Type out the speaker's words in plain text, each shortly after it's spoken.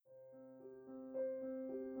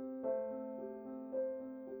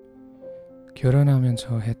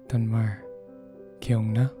결혼하면서 했던 말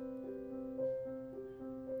기억나?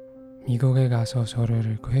 미국에 가서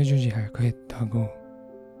서로를 구해주지 할거 했다고.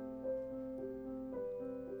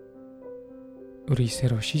 우리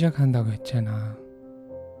새로 시작한다고 했잖아.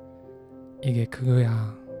 이게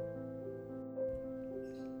그거야.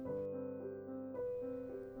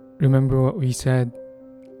 Remember what we said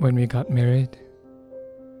when we got married?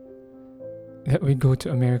 That we'd go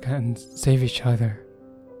to America and save each other.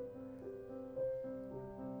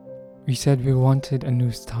 We said we wanted a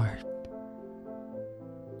new start.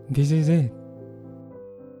 This is it.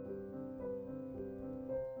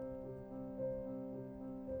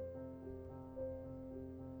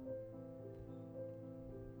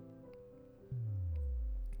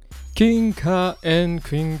 킹카 앤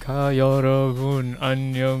퀸카 여러분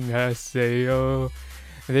안녕하세요.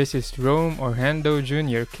 This is Rome Orlando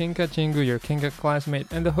Jr., Kinka Chingu, your Kinka classmate,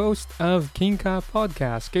 and the host of Kinka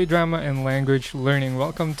Podcast, K-Drama and Language Learning.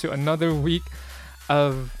 Welcome to another week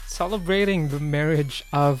of celebrating the marriage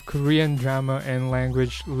of Korean drama and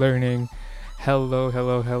language learning. Hello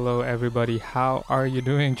everybody. How are you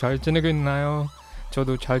doing? 잘 지내고 있나요?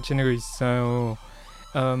 저도 잘 지내고 있어요.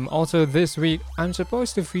 Also this week, I'm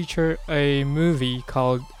supposed to feature a movie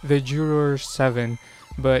called The Juror 7.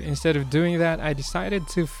 But instead of doing that, I decided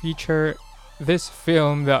to feature this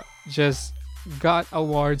film that just got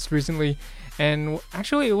awards recently. And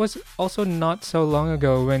actually, it was also not so long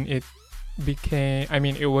ago when it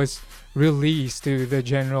was released to the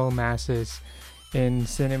general masses in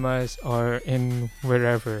cinemas or in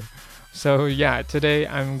wherever. So yeah, today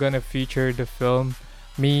I'm gonna feature the film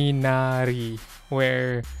Minari,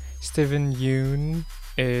 where Steven Yeun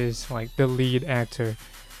is like the lead actor.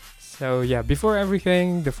 So yeah, before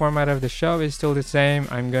everything, the format of the show is still the same.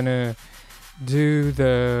 I'm gonna do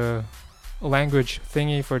the language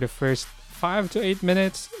thingy for the first 5 to 8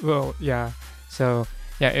 minutes. Well, yeah. So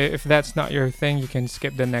yeah, if that's not your thing, you can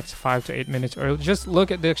skip the next 5 to 8 minutes or just look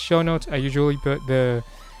at the show notes. I usually put the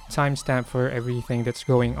timestamp for everything that's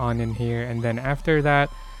going on in here, and then after that,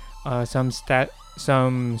 some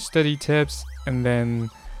study tips, and then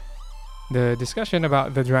the discussion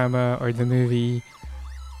about the drama or the movie,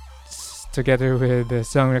 together with the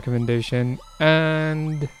song recommendation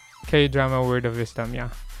and K-drama word of wisdom. Yeah,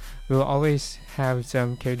 we'll always have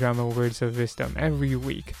some K-drama words of wisdom every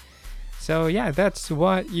week. So yeah, that's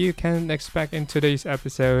what you can expect in today's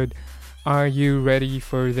episode. Are you ready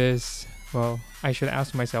for this? Well, I should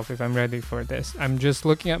ask myself if I'm ready for this. I'm just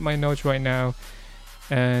looking at my notes right now,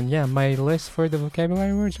 and yeah, my list for the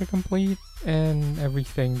vocabulary words are complete, and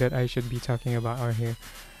everything that I should be talking about are here.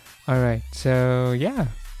 Alright, so yeah.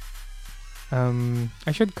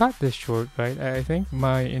 I should cut this short, right? I think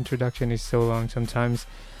my introduction is so long sometimes,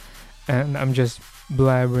 and I'm just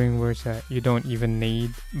blabbering words that you don't even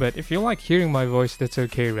need. But if you like hearing my voice, that's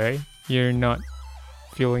okay, right? You're not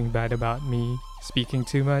feeling bad about me speaking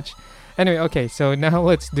too much. Anyway, okay, so now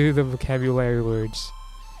let's do the vocabulary words.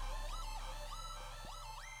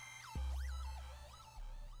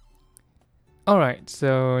 Alright,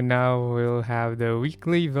 so now we'll have the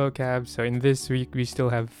weekly vocab. So in this week, we still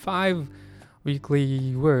have 5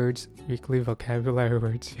 weekly vocabulary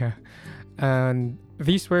words, yeah. And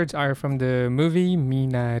these words are from the movie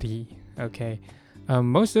Minari, okay.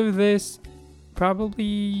 Most of this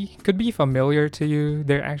probably could be familiar to you.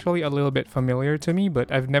 They're actually a little bit familiar to me,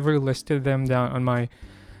 but I've never listed them down on my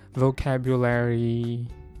vocabulary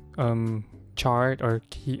chart or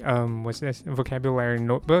vocabulary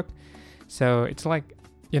notebook. So it's like,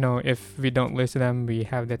 if we don't list them, we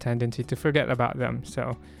have the tendency to forget about them.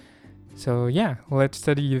 So yeah, let's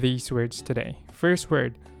study these words today. First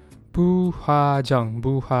word, 부화정.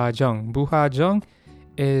 부화정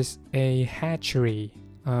is a hatchery.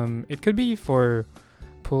 It could be for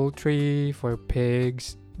poultry, for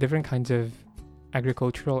pigs, different kinds of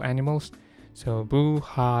agricultural animals. So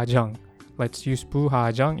부화정. Let's use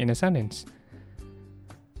부화정 in a sentence.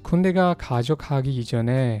 군대가 가져가기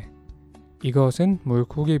이전에 이것은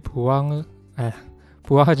물고기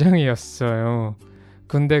부화장이었어요.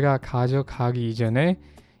 군대가 가져가기 이전에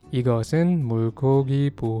이것은 물고기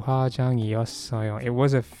부화장이었어요. It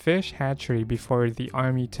was a fish hatchery before the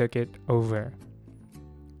army took it over.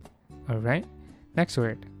 Alright, next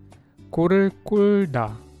word. 코를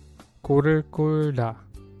꿀다.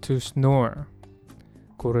 To snore.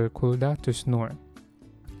 코를 꿀다, to snore.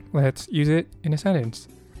 Let's use it in a sentence.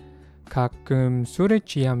 가끔 술에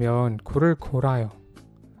취하면 코를 골아요.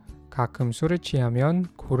 가끔 술에 취하면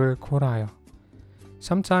코를 골아요.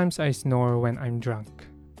 Sometimes I snore when I'm drunk.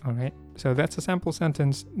 Alright, so that's a sample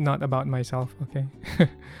sentence, not about myself, okay?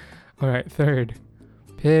 Alright, third.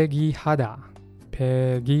 폐기하다.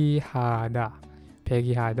 폐기하다.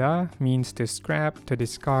 폐기하다 means to scrap, to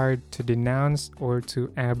discard, to denounce, or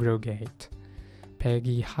to abrogate.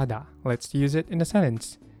 폐기하다. Let's use it in a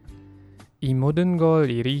sentence. 이 모든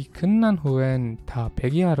걸 일이 끝난 후엔 다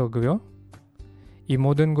폐기하려고요. 이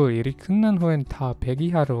모든 걸 일이 끝난 후엔 다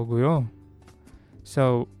폐기하려고요.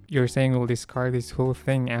 So you're saying we'll discard this whole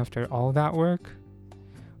thing after all that work?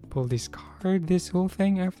 We'll discard this whole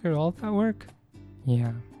thing after all that work?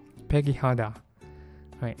 Yeah. 폐기하다.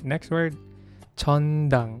 Right, next word.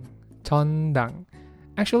 전당. 전당.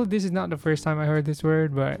 Actually, this is not the first time I heard this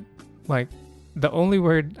word, but like the only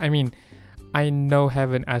word, I know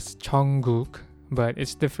heaven as 천국, but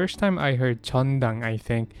it's the first time I heard 전당, I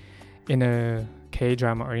think, in a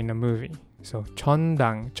K-drama or in a movie. So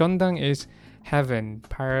전당. 전당 is heaven,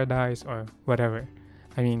 paradise, or whatever.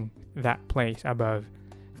 That place above.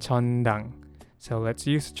 전당. So let's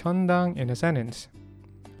use 전당 in a sentence.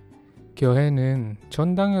 교회는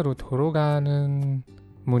전당으로 들어가는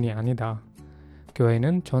문이 아니다.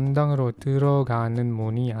 교회는 전당으로 들어가는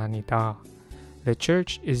문이 아니다. The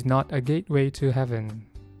church is not a gateway to heaven.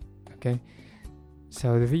 Okay?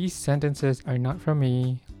 So these sentences are not from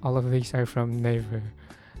me. All of these are from Naver.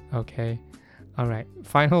 Okay? Alright.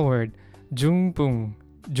 Final word. 중풍.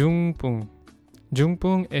 중풍.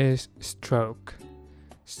 중풍 is stroke.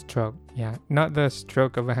 Stroke. Yeah. Not the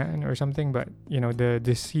stroke of a hand or something, but, the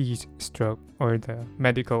disease stroke or the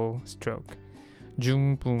medical stroke.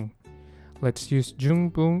 중풍. Let's use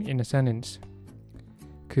중풍 in a sentence.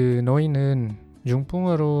 그 노인은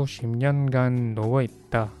중풍으로 10년간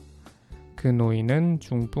누워있다. 그 노인은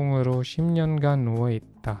중풍으로 10년간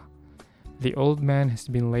누워있다. The old man has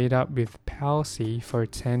been laid up with palsy for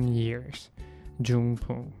 10 years.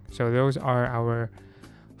 중풍. So those are our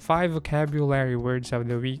 5 vocabulary words of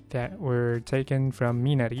the week that were taken from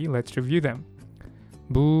Minari. Let's review them.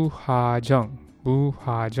 무화정.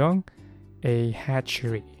 무화정, a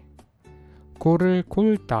hatchery. 골을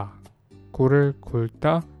굴다. 골을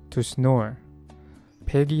굴다, to snore.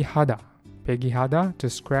 폐기하다. 폐기하다, to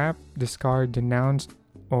scrap, discard, denounce,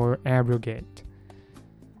 or abrogate.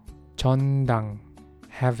 전당,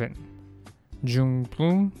 heaven.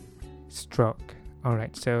 중풍, stroke.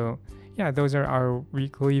 Alright, so yeah, those are our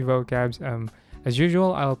weekly vocabs. As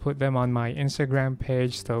usual, I'll put them on my Instagram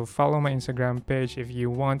page, so follow my Instagram page if you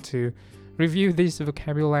want to review these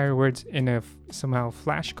vocabulary words in a somehow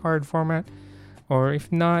flashcard format. Or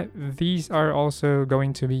if not, these are also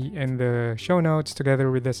going to be in the show notes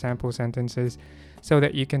together with the sample sentences so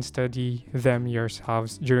that you can study them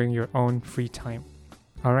yourselves during your own free time.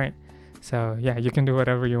 Alright, so yeah, you can do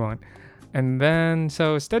whatever you want. And then,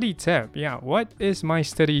 so study tip. Yeah, what is my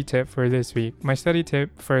study tip for this week? My study tip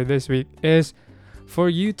for this week is for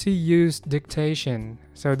you to use dictation.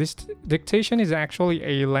 So this dictation is actually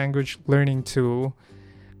a language learning tool.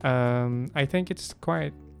 I think it's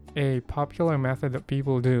quite a popular method that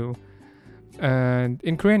people do, and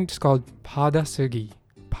in Korean it's called 받아쓰기.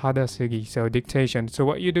 받아쓰기. So dictation. So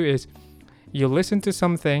what you do is you listen to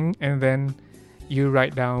something and then you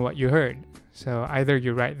write down what you heard. So either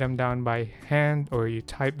you write them down by hand or you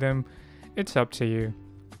type them. It's up to you.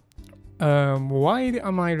 Why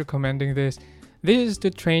am I recommending this? This is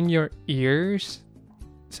to train your ears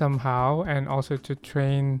somehow, and also to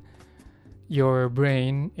train your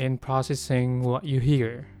brain in processing what you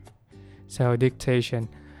hear. So dictation.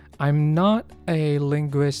 I'm not a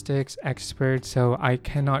linguistics expert, so I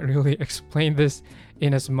cannot really explain this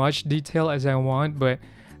in as much detail as I want, but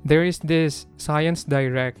there is this Science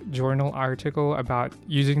Direct journal article about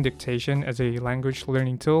using dictation as a language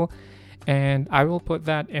learning tool, and I will put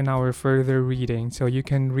that in our further reading so you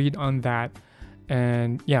can read on that.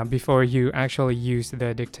 And yeah, before you actually use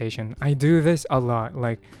the dictation. I do this a lot.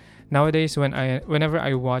 Like nowadays, whenever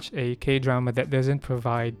I watch a K-drama that doesn't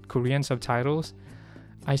provide Korean subtitles,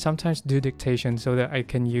 I sometimes do dictation so that I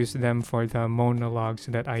can use them for the monologues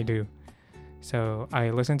that I do. So I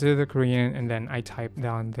listen to the Korean and then I type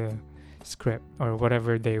down the script or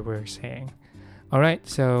whatever they were saying. Alright,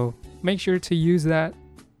 so make sure to use that.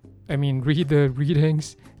 Read the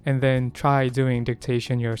readings and then try doing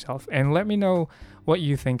dictation yourself. And let me know what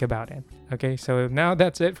you think about it. Okay, so now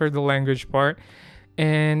that's it for the language part.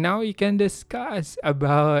 And now we can discuss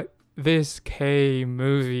about this K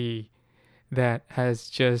movie that has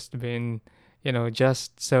just been,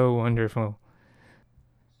 just so wonderful.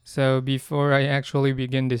 So before I actually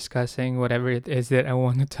begin discussing whatever it is that I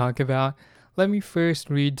want to talk about, let me first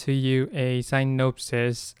read to you a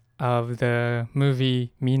synopsis of the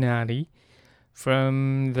movie Minari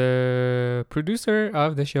from the producer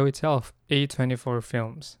of the show itself, A24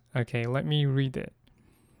 Films. Okay, let me read it.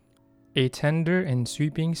 A tender and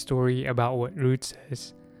sweeping story about what Roots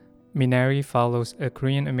is. Minari follows a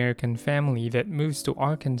Korean American family that moves to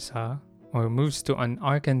Arkansas or moves to an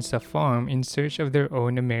Arkansas farm in search of their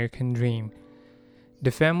own American dream.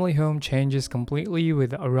 The family home changes completely with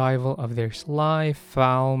the arrival of their sly,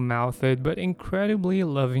 foul-mouthed, but incredibly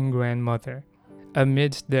loving grandmother.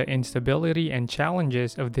 Amidst the instability and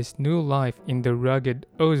challenges of this new life in the rugged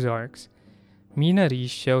Ozarks, Minari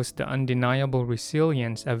shows the undeniable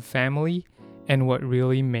resilience of family and what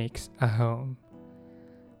really makes a home.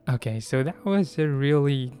 Okay, so that was a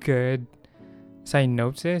really good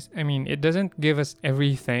synopsis. I mean, it doesn't give us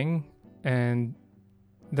everything, and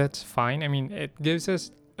that's fine. I mean, it gives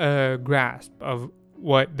us a grasp of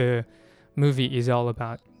what the movie is all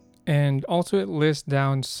about. And also, it lists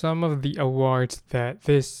down some of the awards that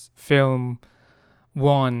this film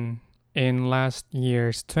won in last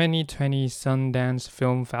year's 2020 Sundance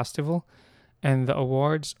Film Festival. And the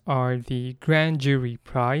awards are the Grand Jury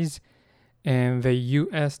Prize and the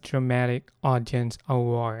U.S. Dramatic Audience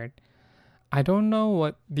Award. I don't know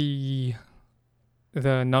what the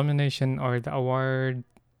nomination or the award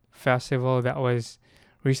festival that was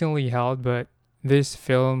recently held, but this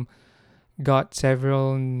film got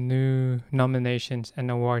several new nominations and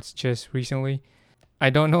awards just recently. I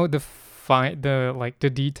don't know the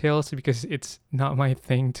details because it's not my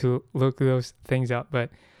thing to look those things up, but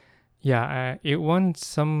yeah, it won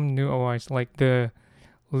some new awards like the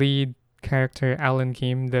lead character Alan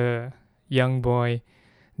Kim, the young boy,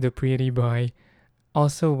 the pretty boy,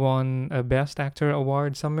 also won a Best Actor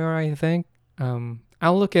award somewhere, I think.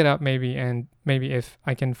 I'll look it up maybe, and maybe if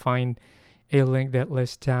I can find a link that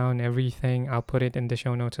lists down everything, I'll put it in the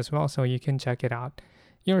show notes as well, so you can check it out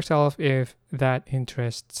yourself if that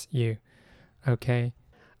interests you. Okay.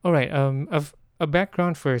 All right. Of a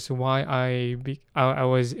background first, why I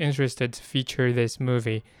was interested to feature this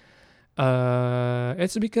movie.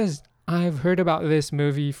 It's because I've heard about this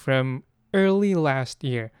movie from early last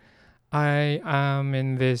year. I am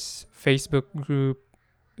in this Facebook group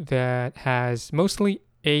that has mostly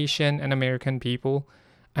Asian and American people.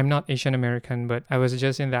 I'm not Asian American, but I was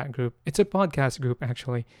just in that group. It's a podcast group,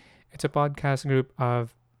 actually. It's a podcast group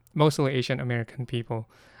of mostly Asian American people.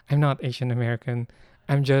 I'm not Asian American.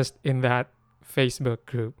 I'm just in that Facebook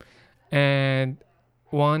group. And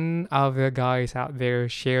one of the guys out there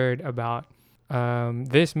shared about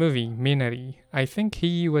this movie, Minari. I think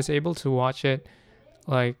he was able to watch it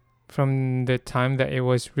like from the time that it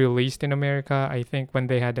was released in America. I think when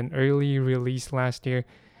they had an early release last year,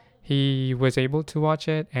 he was able to watch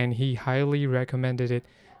it and he highly recommended it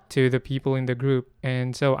to the people in the group.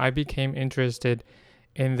 And so I became interested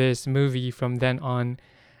in this movie from then on.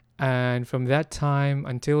 And from that time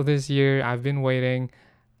until this year, I've been waiting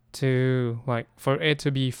for it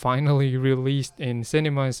to be finally released in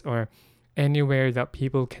cinemas or anywhere that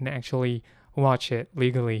people can actually watch it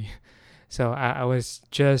legally. So I was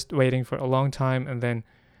just waiting for a long time. And then,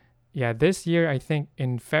 yeah, this year, I think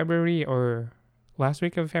in February or last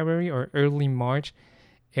week of February or early March,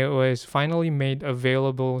 it was finally made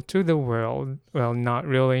available to the world. Well, not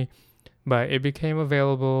really, but it became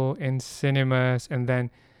available in cinemas and then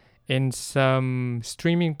in some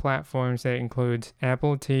streaming platforms that includes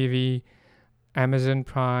Apple TV, Amazon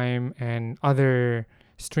Prime, and other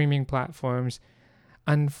streaming platforms.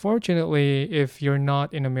 Unfortunately, if you're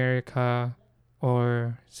not in America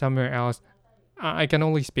or somewhere else, I can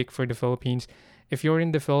only speak for the Philippines. If you're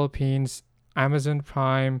in the Philippines, Amazon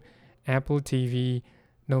Prime, Apple TV,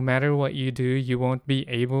 no matter what you do, you won't be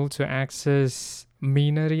able to access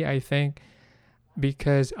Minari, I think,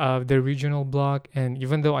 because of the regional block. And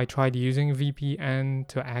even though I tried using VPN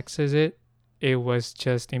to access it, it was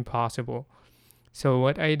just impossible. So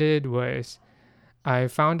what I did was I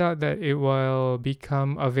found out that it will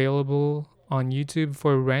become available on YouTube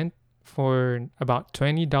for rent for about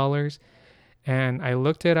 $20, and I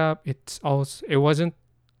looked it up. It wasn't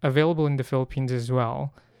available in the Philippines as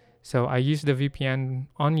well. So I used the VPN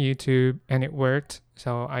on YouTube and it worked.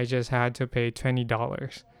 So I just had to pay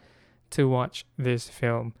 $20 to watch this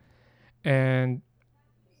film. And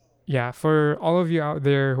yeah, for all of you out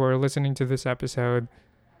there who are listening to this episode,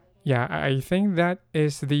 yeah, I think that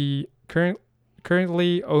is the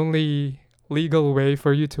currently only legal way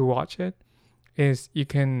for you to watch it is you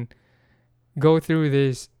can go through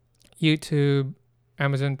this YouTube,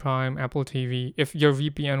 Amazon Prime, Apple TV. If your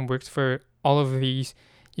VPN works for all of these,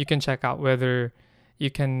 you can check out whether you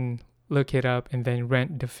can look it up and then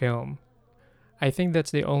rent the film. I think that's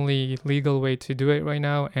the only legal way to do it right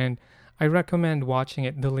now, and I recommend watching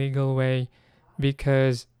it the legal way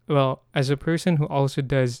because, well, as a person who also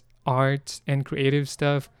does arts and creative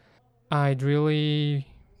stuff, I'd really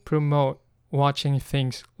promote watching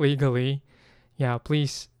things legally, yeah,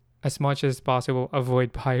 please, as much as possible,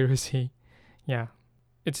 avoid piracy. Yeah.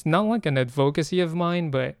 It's not like an advocacy of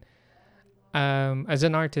mine, but as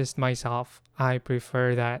an artist myself, I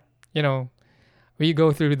prefer that, you know, we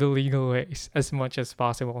go through the legal ways as much as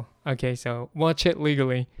possible. Okay, so watch it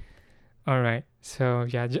legally. All right. So,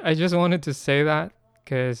 yeah, I just wanted to say that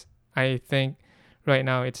because I think right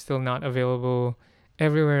now it's still not available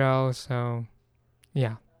everywhere else. So,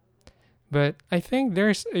 yeah. But I think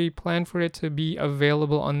there's a plan for it to be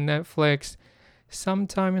available on Netflix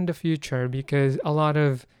sometime in the future because a lot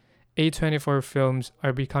of A24 films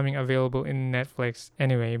are becoming available in Netflix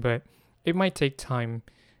anyway, but it might take time.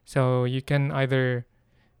 So you can either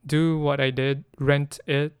do what I did, rent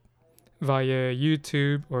it via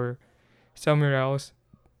YouTube or somewhere else,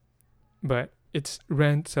 but it's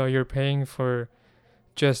rent, so you're paying for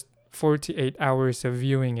just 48 hours of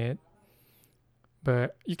viewing it.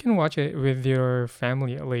 But you can watch it with your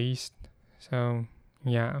family at least. So,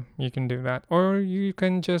 yeah, you can do that. Or you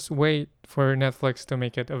can just wait for Netflix to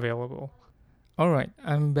make it available. All right,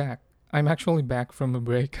 I'm back. I'm actually back from a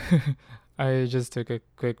break. I just took a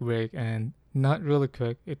quick break and not really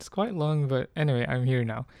quick. It's quite long, but anyway, I'm here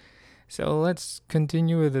now. So let's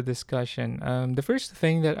continue with the discussion. The first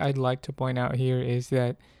thing that I'd like to point out here is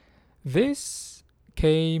that this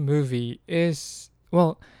K movie is,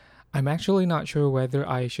 well, I'm actually not sure whether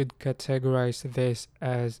I should categorize this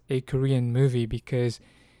as a Korean movie because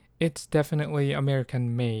it's definitely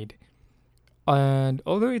American made. And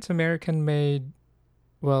although it's American made,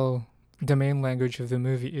 well, the main language of the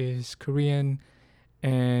movie is Korean,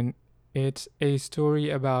 and it's a story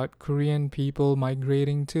about Korean people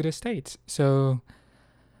migrating to the States. So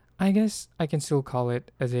I guess I can still call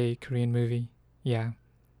it as a Korean movie. Yeah.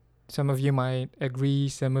 Some of you might agree,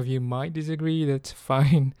 some of you might disagree. That's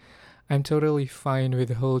fine. I'm totally fine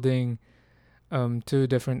with holding two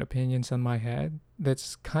different opinions on my head.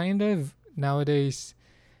 That's kind of nowadays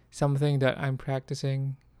something that I'm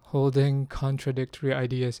practicing, holding contradictory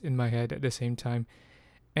ideas in my head at the same time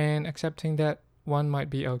and accepting that one might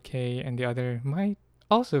be okay and the other might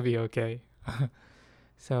also be okay.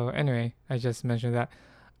 So anyway, I just mentioned that.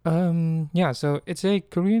 Yeah, so it's a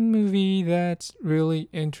Korean movie that's really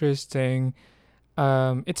interesting.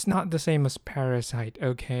 It's not the same as Parasite,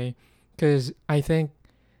 okay? Cuz I think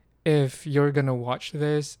if you're going to watch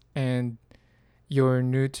this and you're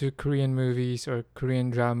new to Korean movies or Korean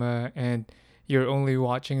drama and you're only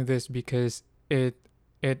watching this because it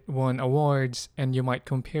won awards and you might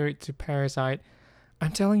compare it to Parasite,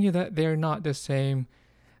 I'm telling you that they're not the same.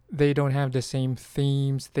 They don't have the same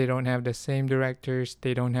themes, they don't have the same directors,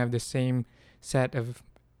 they don't have the same set of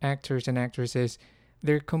actors and actresses.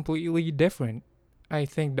 They're completely different. I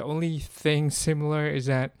think the only thing similar is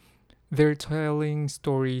that they're telling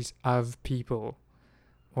stories of people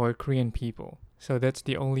or Korean people. So that's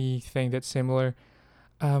the only thing that's similar.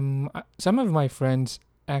 Some of my friends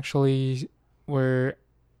actually were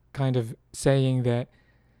kind of saying that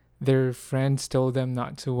their friends told them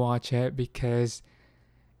not to watch it because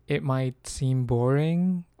it might seem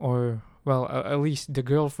boring, or, well, at least the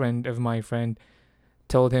girlfriend of my friend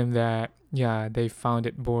told him that, yeah, they found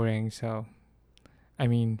it boring. So, I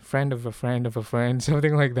mean, friend of a friend of a friend,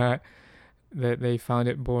 something like that, that they found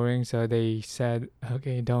it boring. So they said,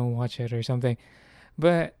 okay, don't watch it or something.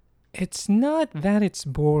 But it's not that it's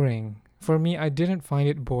boring. For me, I didn't find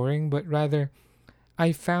it boring, but rather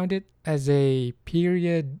I found it as a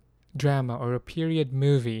period drama or a period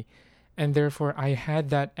movie. And therefore, I had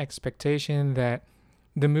that expectation that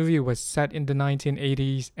the movie was set in the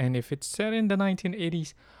 1980s. And if it's set in the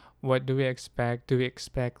 1980s, what do we expect? Do we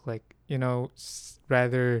expect, like,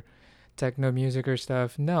 rather techno music or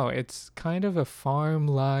stuff? No, it's kind of a farm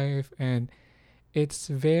life and it's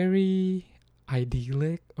very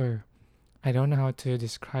idyllic, or I don't know how to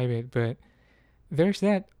describe it, but there's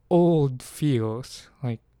that old feels,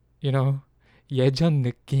 like, 예전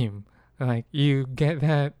느낌. Like, you get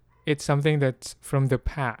that it's something that's from the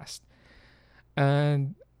past.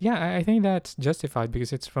 And yeah, I think that's justified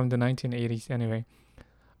because it's from the 1980s anyway.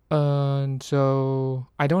 And so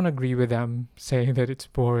I don't agree with them saying that it's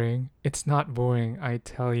boring. It's not boring, I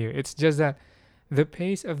tell you. It's just that the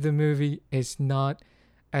pace of the movie is not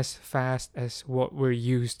as fast as what we're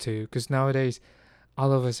used to. Because nowadays,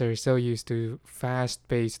 all of us are so used to fast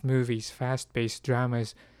paced movies, fast paced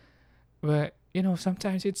dramas. But,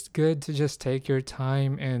 sometimes it's good to just take your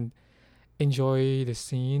time and enjoy the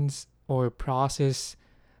scenes or process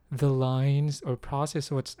the lines or process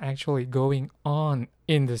what's actually going on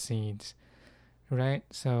in the scenes, right?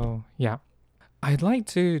 So, yeah. I'd like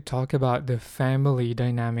to talk about the family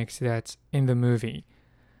dynamics that's in the movie.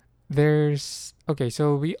 there's okay,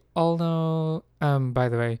 so we all know, by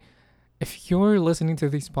the way, if you're listening to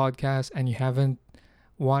this podcast and you haven't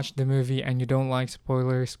watched the movie and you don't like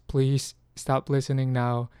spoilers, please stop listening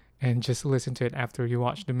now and just listen to it after you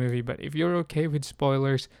watch the movie. But if you're okay with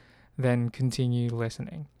spoilers, then continue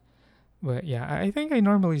listening. But yeah, I think I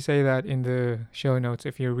normally say that in the show notes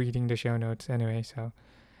if you're reading the show notes anyway, so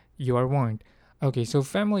you are warned. Okay, so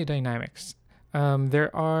family dynamics.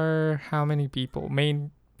 There are how many people?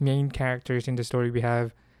 Main characters in the story. We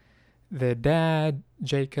have the dad,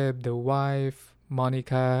 Jacob, the wife,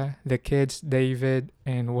 Monica, the kids, David,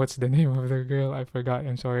 and what's the name of the girl? I forgot.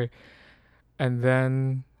 I'm sorry. And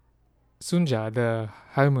then Sunja, the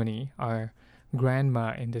harmony, our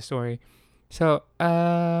grandma in the story. So,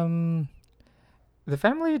 the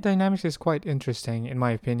family dynamics is quite interesting in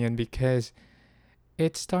my opinion because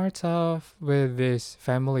it starts off with this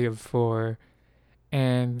family of four,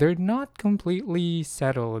 and they're not completely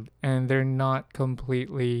settled, and they're not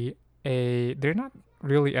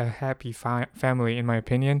really a happy family in my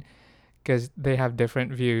opinion because they have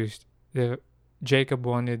different views. The Jacob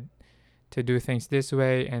wanted to do things this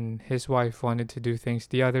way, and his wife wanted to do things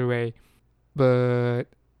the other way. But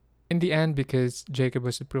in the end, because Jacob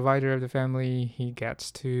was the provider of the family, he gets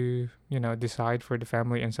to, decide for the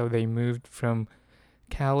family. And so they moved from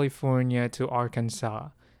California to Arkansas.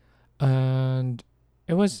 And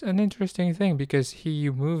it was an interesting thing because he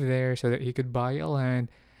moved there so that he could buy a land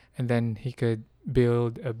and then he could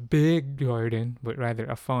build a big garden, but rather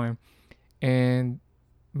a farm, and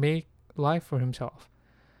make life for himself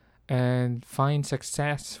and find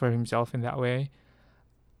success for himself in that way.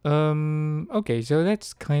 Okay, so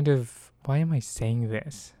that's kind of why am I saying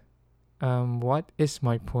this? What is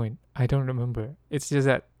my point? I don't remember. It's just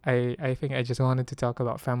that I think I just wanted to talk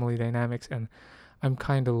about family dynamics and I'm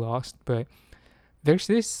kind of lost, but there's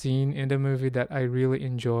this scene in the movie that I really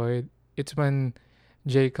enjoyed. It's when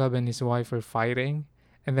Jacob and his wife are fighting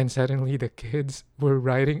and then suddenly the kids were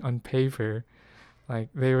writing on paper. Like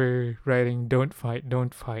they were writing don't fight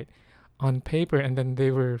on paper and then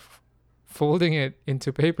they were folding it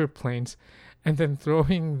into paper planes and then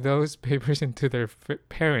throwing those papers into their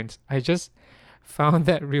parents. I just found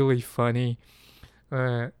that really funny.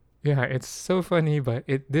 Uh, yeah, it's so funny, but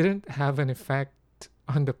it didn't have an effect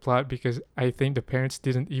on the plot because I think the parents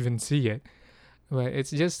didn't even see it. But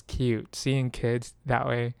it's just cute seeing kids that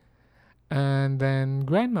way. And then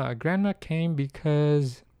grandma came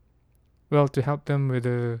because, well, to help them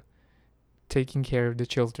with taking care of the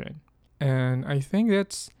children. And I think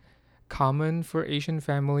that's common for Asian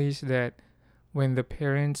families that when the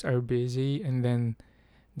parents are busy and then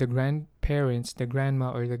the grandparents, the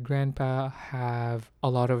grandma or the grandpa have a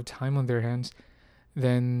lot of time on their hands,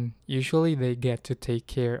 then usually they get to take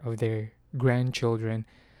care of their grandchildren.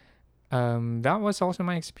 That was also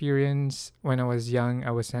my experience when I was young.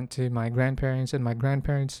 I was sent to my grandparents, and my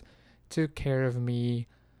grandparents took care of me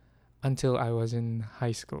until I was in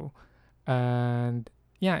high school. And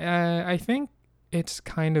yeah, I think it's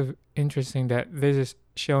kind of interesting that this is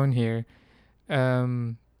shown here.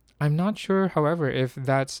 Um, I'm not sure, however, if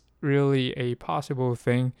that's really a possible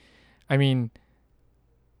thing. I mean,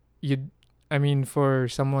 you, I mean, for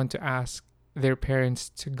someone to ask their parents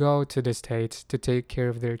to go to the States to take care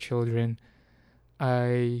of their children,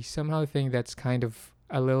 I somehow think that's kind of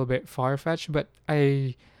a little bit far fetched, but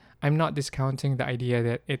I'm not discounting the idea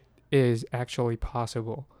that it is actually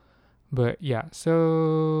possible. But yeah,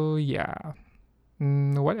 so yeah.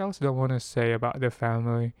 What else do I want to say about the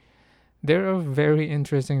family? They're a very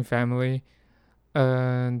interesting family,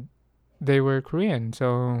 and they were Korean,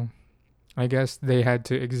 so I guess they had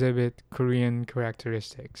to exhibit Korean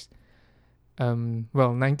characteristics.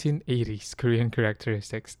 Well, 1980s Korean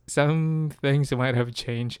characteristics. Some things might have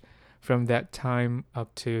changed from that time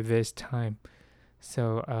up to this time.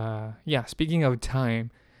 So, yeah, speaking of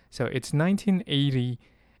time, so it's 1980,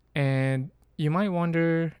 and you might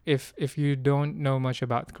wonder if you don't know much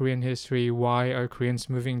about Korean history, why are Koreans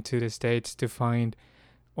moving to the States to find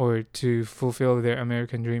or to fulfill their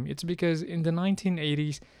American dream? It's because in the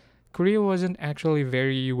 1980s, Korea wasn't actually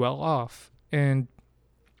very well off. And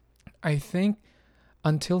I think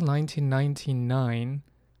until 1999,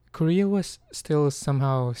 Korea was still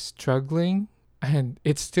somehow struggling, and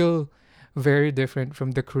it's still very different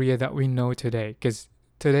from the Korea that we know today. Because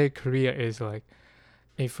today, Korea is like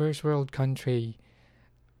a first world country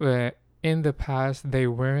where in the past they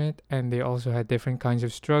weren't, and they also had different kinds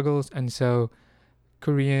of struggles. And so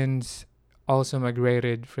Koreans also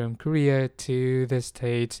migrated from Korea to the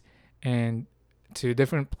States and to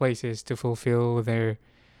different places to fulfill their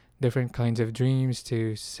different kinds of dreams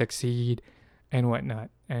to succeed and whatnot.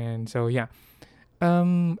 And so, yeah,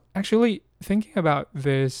 Actually, thinking about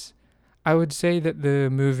this, I would say that the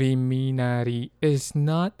movie Minari is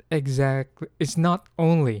not exactly. It's not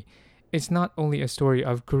only a story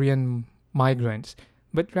of Korean migrants,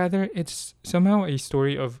 but rather it's somehow a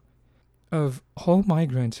story of whole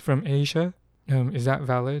migrants from Asia. Is that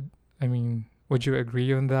valid? I mean, would you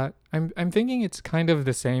agree on that? I'm thinking it's kind of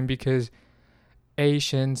the same because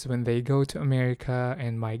Asians, when they go to America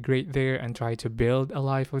and migrate there and try to build a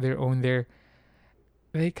life of their own there,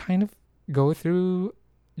 they kind of go through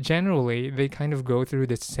generally they kind of go through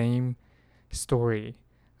the same story.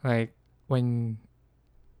 Like when,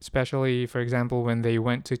 especially for example, when they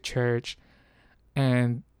went to church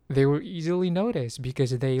and they were easily noticed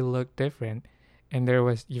because they looked different. And there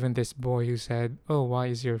was even this boy who said, "Oh, why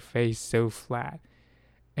is your face so flat?"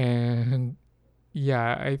 And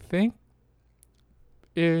yeah, I think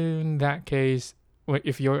in that case,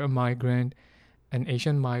 if you're a migrant, an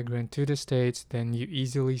Asian migrant to the States, then you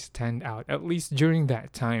easily stand out, at least during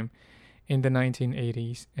that time in the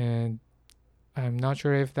 1980s. And I'm not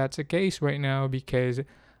sure if that's the case right now because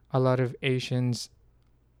a lot of Asians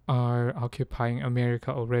are occupying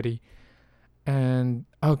America already. And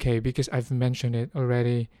okay, because I've mentioned it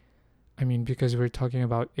already, I mean, because we're talking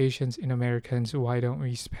about Asians in Americans, why don't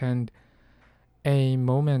we spend a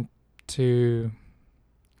moment to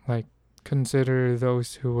like consider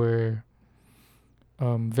those who were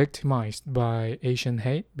victimized by Asian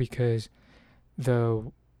hate? Because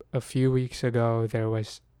the a few weeks ago there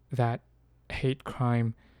was that hate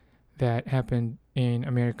crime that happened in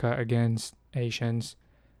America against Asians.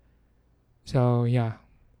 So yeah,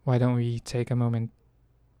 why don't we take a moment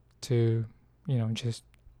to, just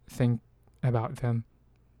think about them?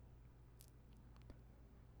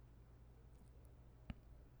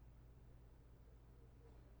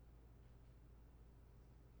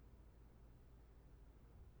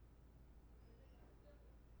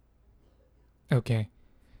 Okay.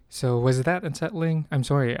 So was that unsettling? I'm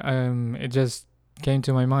sorry. It just came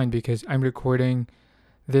to my mind because I'm recording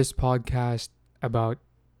this podcast about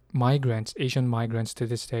migrants, Asian migrants to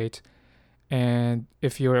the States. And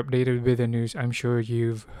if you're updated with the news, I'm sure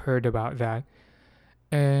you've heard about that.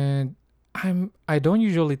 And I don't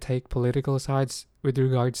usually take political sides with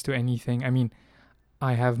regards to anything. I mean,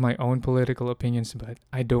 I have my own political opinions, but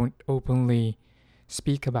I don't openly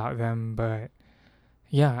speak about them. But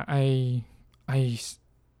yeah, I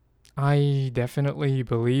I definitely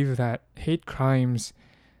believe that hate crimes,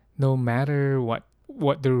 no matter what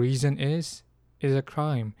the reason is a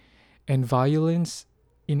crime, and violence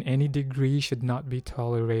in any degree should not be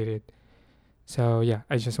tolerated. So yeah,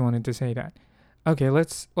 I just wanted to say that. Okay,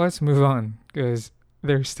 let's move on because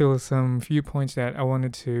there's still some few points that I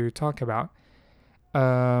wanted to talk about.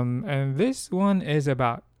 And this one is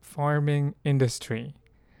about farming industry.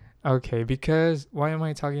 Okay, because why am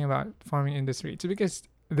I talking about farming industry? It's because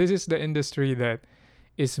this is the industry that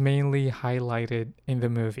is mainly highlighted in the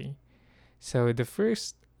movie. So the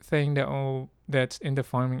first thing that's in the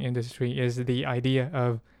farming industry is the idea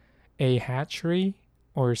of a hatchery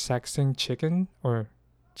or sexing chicken or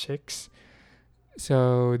chicks.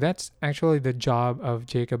 So that's actually the job of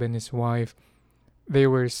Jacob and his wife. They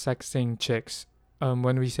were sexing chicks.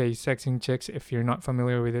 When we say sexing chicks, if you're not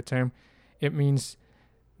familiar with the term, it means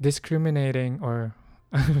discriminating, or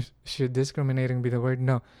should discriminating be the word?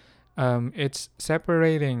 No. It's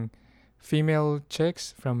separating female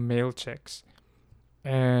chicks from male chicks.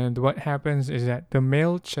 And what happens is that the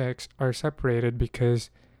male chicks are separated because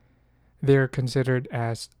they're considered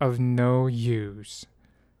as of no use.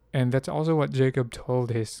 And that's also what Jacob told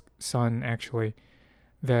his son, actually,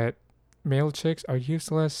 that male chicks are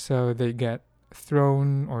useless, so they get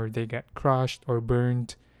thrown or they get crushed or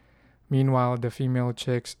burned. Meanwhile, the female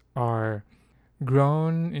chicks are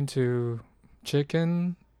grown into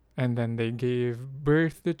chicken and then they gave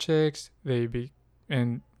birth to chicks.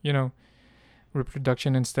 And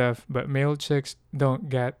reproduction and stuff, but male chicks don't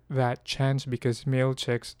get that chance because male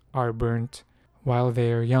chicks are burnt while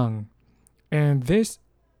they are young. And this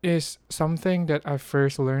is something that I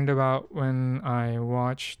first learned about when I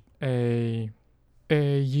watched a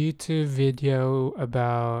YouTube video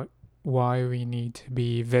about why we need to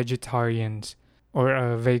be vegetarians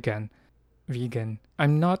or vegan.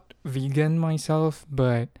 I'm not vegan myself,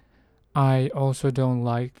 but I also don't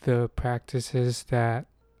like the practices that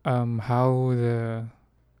how the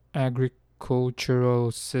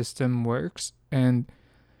agricultural system works and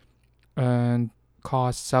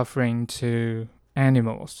cause suffering to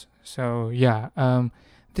animals. So yeah,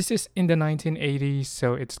 this is in the 1980s,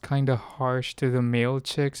 so it's kind of harsh to the male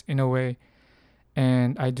chicks in a way.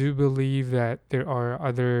 And I do believe that there are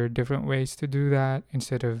other different ways to do that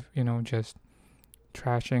instead of just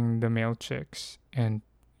trashing the male chicks and,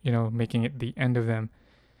 making it the end of them.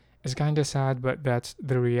 It's kind of sad, but that's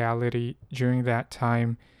the reality during that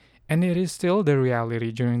time. And it is still the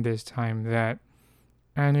reality during this time that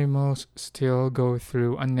animals still go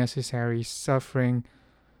through unnecessary suffering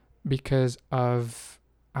because of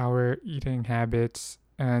our eating habits.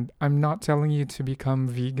 And I'm not telling you to become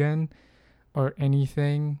vegan or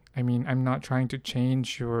anything. I mean, I'm not trying to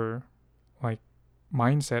change your like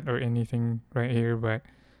mindset or anything right here, but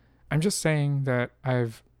I'm just saying that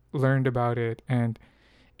I've learned about it, and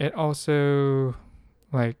it also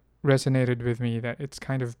like resonated with me that it's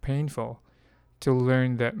kind of painful to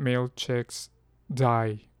learn that male chicks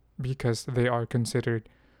die because they are considered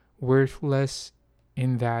worthless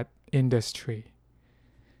in that industry.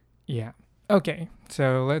 Yeah. Okay,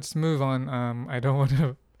 so let's move on. I don't want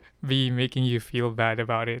to be making you feel bad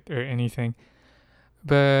about it or anything.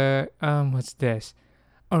 But what's this?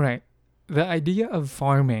 All right. The idea of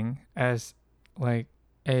farming as like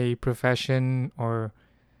a profession or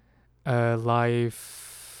a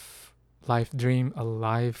life dream, a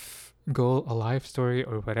life goal, a life story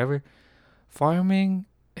or whatever. Farming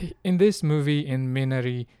in this movie in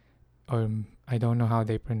Minari, or I don't know how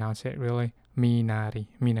they pronounce it really. Minari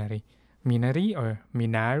or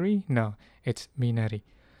Minari? No, it's Minari.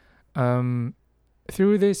 Um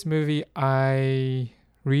Through this movie I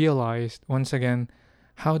realized once again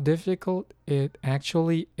how difficult it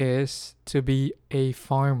actually is to be a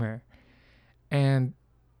farmer. And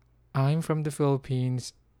I'm from the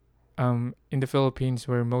Philippines. In the Philippines,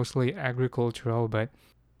 we're mostly agricultural, but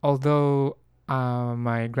although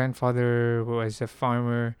my grandfather was a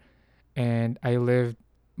farmer and I lived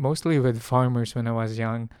mostly with farmers when I was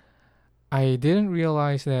young, I didn't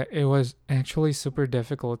realize that it was actually super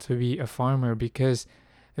difficult to be a farmer because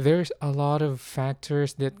there's a lot of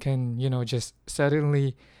factors that can, just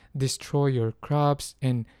suddenly destroy your crops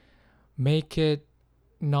and make it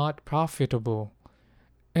not profitable.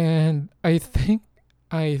 And I think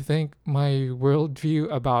my worldview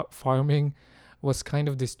about farming was kind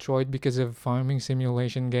of destroyed because of farming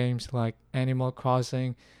simulation games like Animal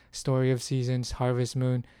Crossing, Story of Seasons, Harvest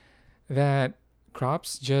Moon, that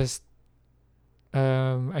crops just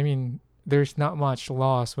I mean, there's not much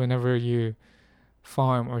loss whenever you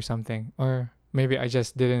farm or something. Or maybe I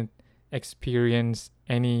just didn't experience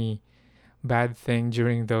any bad thing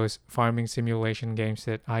during those farming simulation games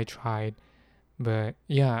that I tried. But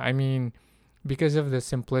yeah, I mean, because of the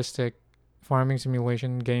simplistic farming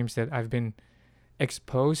simulation games that I've been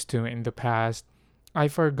exposed to in the past, I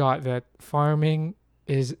forgot that farming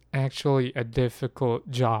is actually a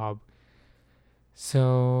difficult job.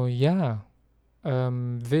 So yeah,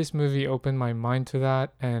 this movie opened my mind to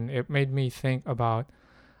that, and it made me think about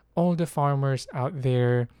all the farmers out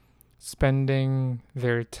there spending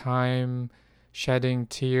their time shedding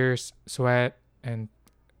tears, sweat, and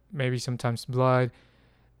maybe sometimes blood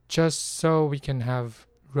just so we can have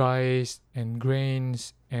rice and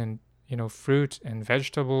grains and fruits and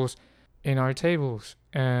vegetables in our tables.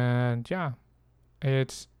 And yeah,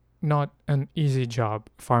 it's not an easy job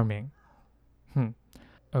farming. Hmm.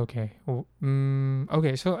 Okay.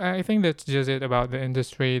 Okay. So I think that's just it about the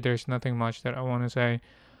industry. There's nothing much that I want to say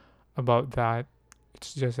about that.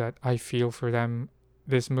 It's just that I feel for them.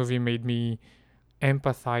 This movie made me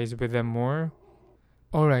empathize with them more.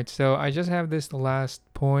 All right. So I just have this last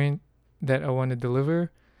point that I want to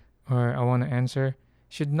deliver or I want to answer.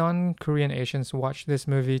 Should non Korean Asians watch this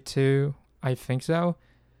movie too? I think so.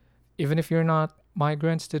 Even if you're not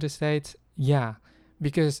migrants to the States, yeah.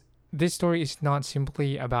 Because this story is not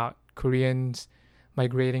simply about Koreans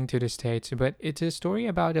migrating to the States, but it's a story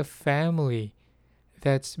about a family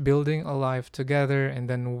that's building a life together and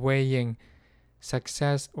then weighing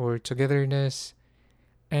success or togetherness.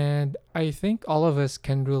 And I think all of us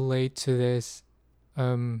can relate to this.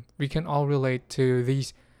 We can all relate to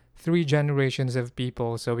these three generations of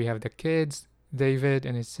people. So we have the kids, David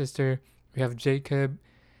and his sister, we have Jacob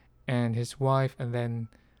and his wife, and then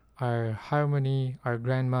our Harmony, our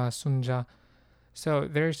grandma Sunja. So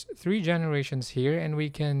there's three generations here, and we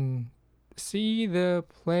can see the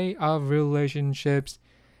play of relationships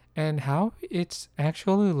and how it's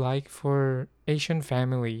actually like for Asian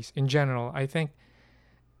families in general. I think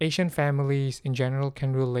Asian families in general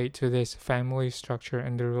can relate to this family structure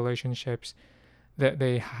and the relationships that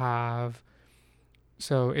they have.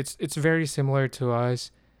 So it's very similar to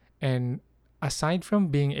us. And aside from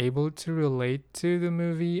being able to relate to the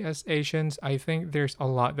movie as Asians, I think there's a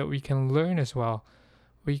lot that we can learn as well.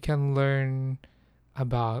 We can learn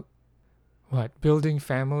about what building a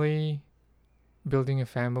family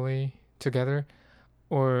together,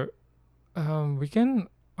 or we can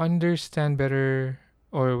understand better,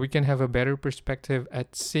 or we can have a better perspective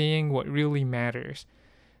at seeing what really matters.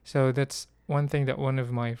 So that's one thing that one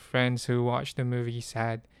of my friends who watched the movie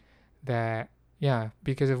said, that yeah,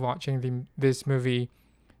 because of watching this movie,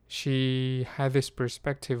 she had this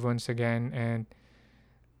perspective once again,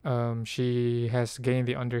 and she has gained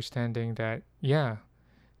the understanding that yeah,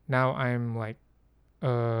 now I'm like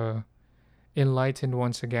uh enlightened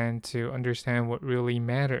once again to understand what really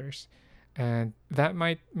matters. And that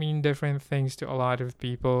might mean different things to a lot of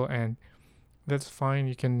people, and that's fine.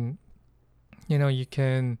 You can, you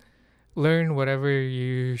can learn whatever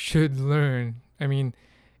you should learn. I mean,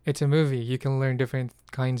 it's a movie. You can learn different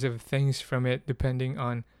kinds of things from it depending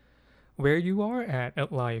on where you are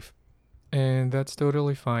at life. And that's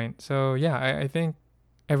totally fine. So, yeah, I think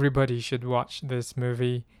everybody should watch this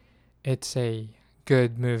movie. It's a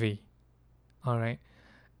good movie. All right.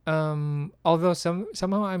 Although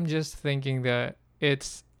somehow I'm just thinking that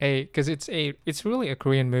it's really a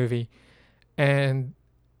Korean movie, and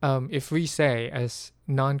if we say as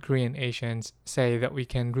non-Korean Asians say that we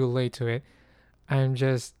can relate to it, I'm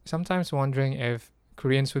just sometimes wondering if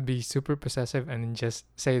Koreans would be super possessive and just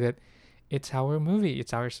say that it's our movie,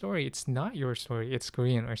 it's our story, it's not your story, it's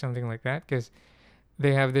Korean or something like that, because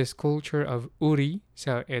they have this culture of uri,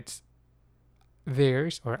 so it's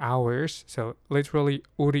theirs or ours. So literally,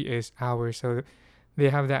 uri is ours. So they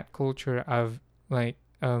have that culture of like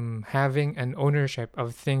having an ownership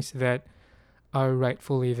of things that are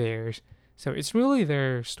rightfully theirs. So it's really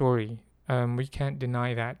their story. We can't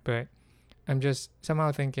deny that, but I'm just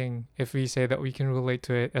somehow thinking if we say that we can relate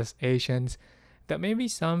to it as Asians, that maybe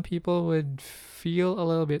some people would feel a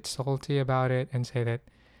little bit salty about it and say that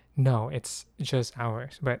no, it's just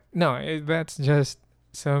ours. But no, that's just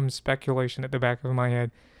some speculation at the back of my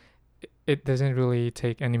head. It doesn't really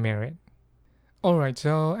take any merit. Alright,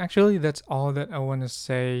 so actually, that's all that I want to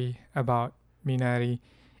say about Minari.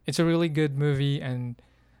 It's a really good movie, and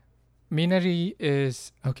Minari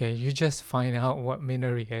is okay. You just find out what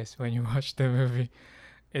Minari is when you watch the movie.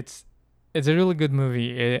 It's it's a really good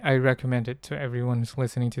movie. I recommend it to everyone who's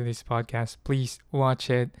listening to this podcast. Please watch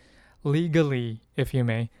it legally, if you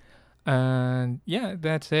may. And yeah,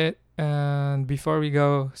 that's it. And before we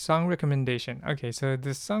go, song recommendation. Okay, so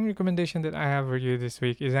the song recommendation that I have for you this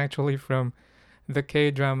week is actually from the K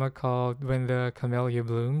drama called When the Camellia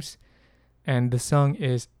Blooms. And the song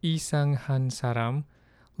is 이상한 사람.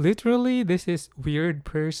 Literally, this is weird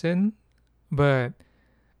person, but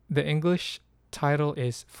the English title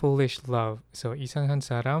is Foolish Love. So 이상한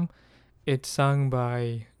사람, it's sung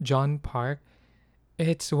by John Park.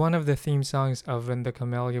 It's one of the theme songs of When the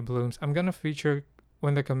Camellia Blooms. I'm gonna feature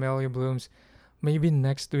When the Camellia Blooms maybe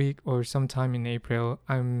next week or sometime in April.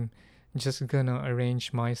 I'm just gonna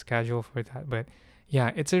arrange my schedule for that. But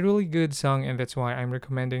yeah, it's a really good song, and that's why I'm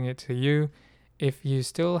recommending it to you. If you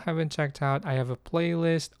still haven't checked out, I have a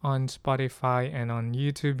playlist on Spotify and on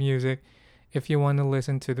YouTube Music. If you want to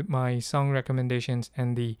listen to my song recommendations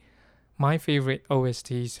and my favorite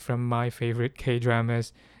OSTs from my favorite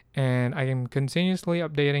K-dramas, and I am continuously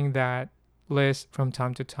updating that list from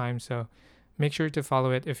time to time, so make sure to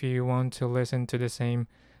follow it if you want to listen to the same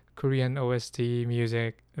Korean OST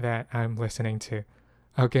music that I'm listening to.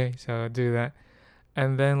 Okay, so do that.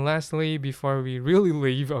 And then lastly, before we really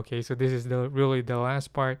leave, okay, so this is really the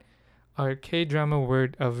last part. Our K-drama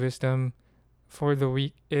word of wisdom for the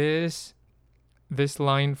week is this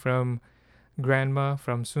line from Grandma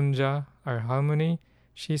from Sunja, our harmony.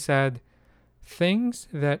 She said, "Things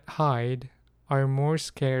that hide are more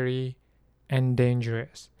scary and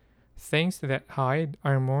dangerous. Things that hide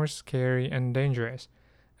are more scary and dangerous."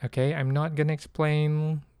 Okay, I'm not gonna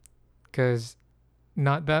explain because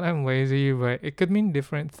not that I'm lazy, but it could mean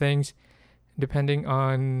different things depending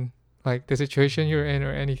on like the situation you're in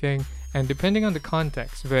or anything, and depending on the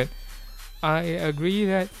context. But I agree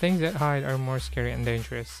that things that hide are more scary and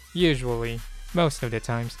dangerous, usually, most of the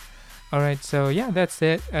times. Alright, so yeah, that's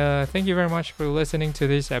it. Thank you very much for listening to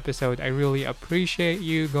this episode. I really appreciate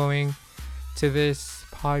you going to this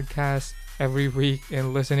podcast every week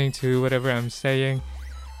and listening to whatever I'm saying.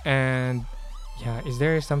 And yeah, is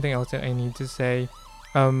there something else that I need to say?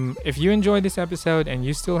 If you enjoyed this episode and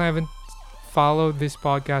you still haven't followed this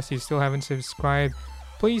podcast, you still haven't subscribed,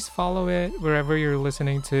 please follow it wherever you're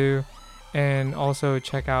listening to, and also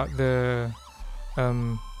check out the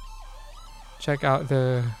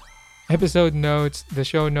episode notes, the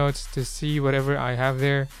show notes, to see whatever I have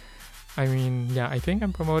there. I mean, yeah, I think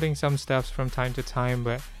I'm promoting some stuff from time to time,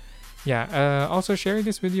 but yeah, also share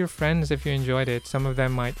this with your friends if you enjoyed it. Some of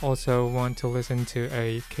them might also want to listen to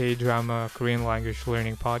a K-drama Korean language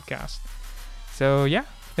learning podcast. So yeah,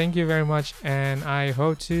 Thank you very much, and I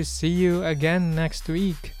hope to see you again next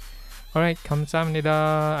week. Alright,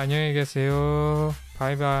 감사합니다. 안녕히 계세요.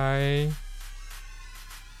 Bye bye.